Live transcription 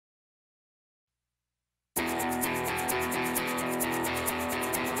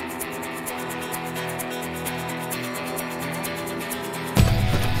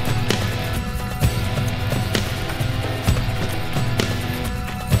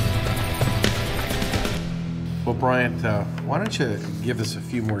Bryant, why don't you give us a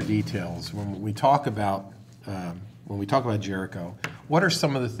few more details when we talk about Jericho? What are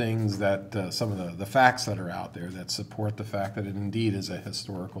some of the things that some of the facts that are out there that support the fact that it indeed is a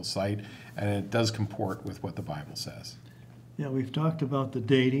historical site and it does comport with what the Bible says? Yeah, we've talked about the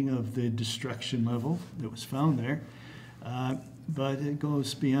dating of the destruction level that was found there, but it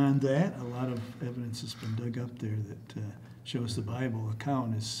goes beyond that. A lot of evidence has been dug up there that shows the Bible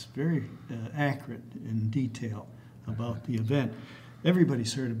account is very accurate in detail about the event.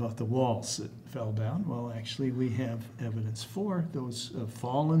 Everybody's heard about the walls that fell down. Well, actually, we have evidence for those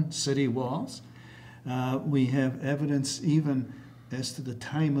fallen city walls. We have evidence even as to the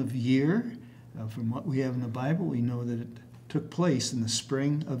time of year. From what we have in the Bible, we know that it took place in the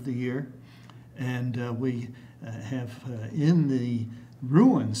spring of the year. And we have in the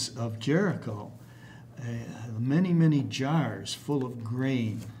ruins of Jericho many, many jars full of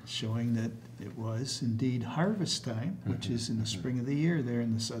grain, showing that it was indeed harvest time, which is in the spring of the year there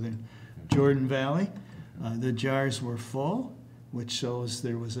in the southern Jordan Valley. The jars were full, which shows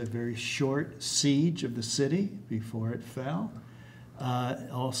there was a very short siege of the city before it fell.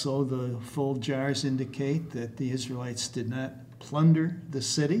 Also, the full jars indicate that the Israelites did not plunder the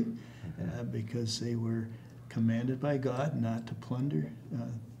city because they were commanded by God not to plunder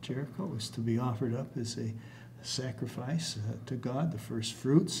Jericho. It was to be offered up as a sacrifice to God, the first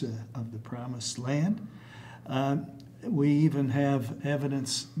fruits of the promised land. We even have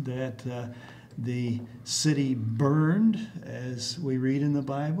evidence that the city burned, as we read in the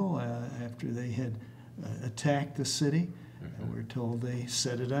Bible, after they had attacked the city. We're told they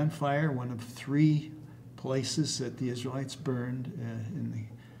set it on fire, one of three places that the Israelites burned in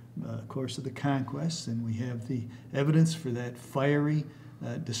the course of the conquest, and we have the evidence for that fiery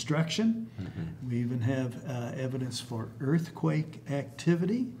destruction. We even have evidence for earthquake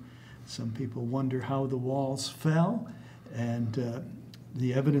activity. Some people wonder how the walls fell, and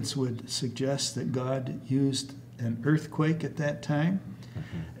the evidence would suggest that God used an earthquake at that time.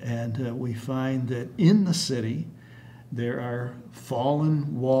 And we find that in the city there are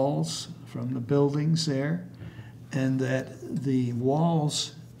fallen walls from the buildings there, and that the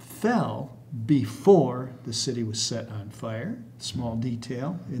walls fell before the city was set on fire. Small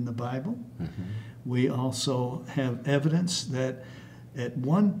detail in the Bible. We also have evidence that at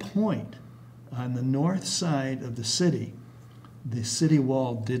one point on the north side of the city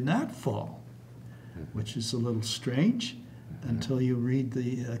wall did not fall, which is a little strange until you read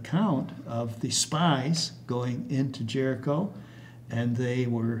the account of the spies going into Jericho, and they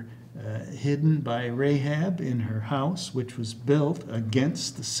were hidden by Rahab in her house, which was built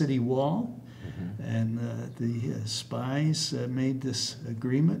against the city wall. And the spies made this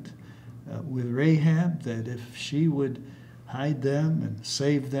agreement with Rahab that if she would hide them and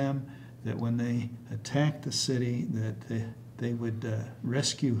save them, that when they attacked the city, that they would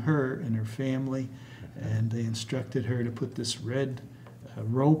rescue her and her family. And they instructed her to put this red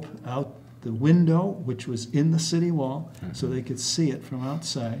rope out the window, which was in the city wall, so they could see it from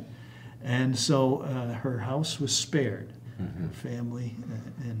outside. And so her house was spared. Her family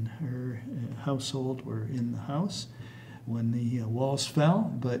and her household were in the house when the walls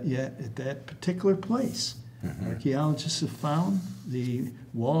fell, but yet at that particular place, archaeologists have found the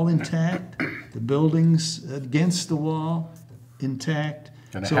wall intact, the buildings against the wall intact.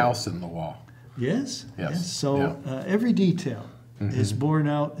 And a house in the wall. Yes. So every detail is borne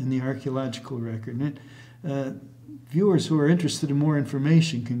out in the archaeological record. And viewers who are interested in more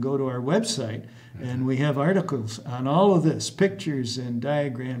information can go to our website, and we have articles on all of this, pictures and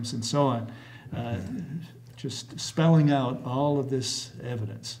diagrams and so on, just spelling out all of this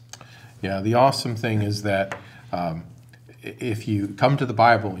evidence. Yeah, the awesome thing is that if you come to the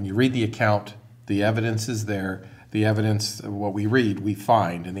Bible and you read the account, the evidence is there. The evidence, what we read, we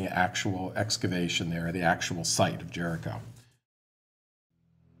find in the actual excavation there, the actual site of Jericho.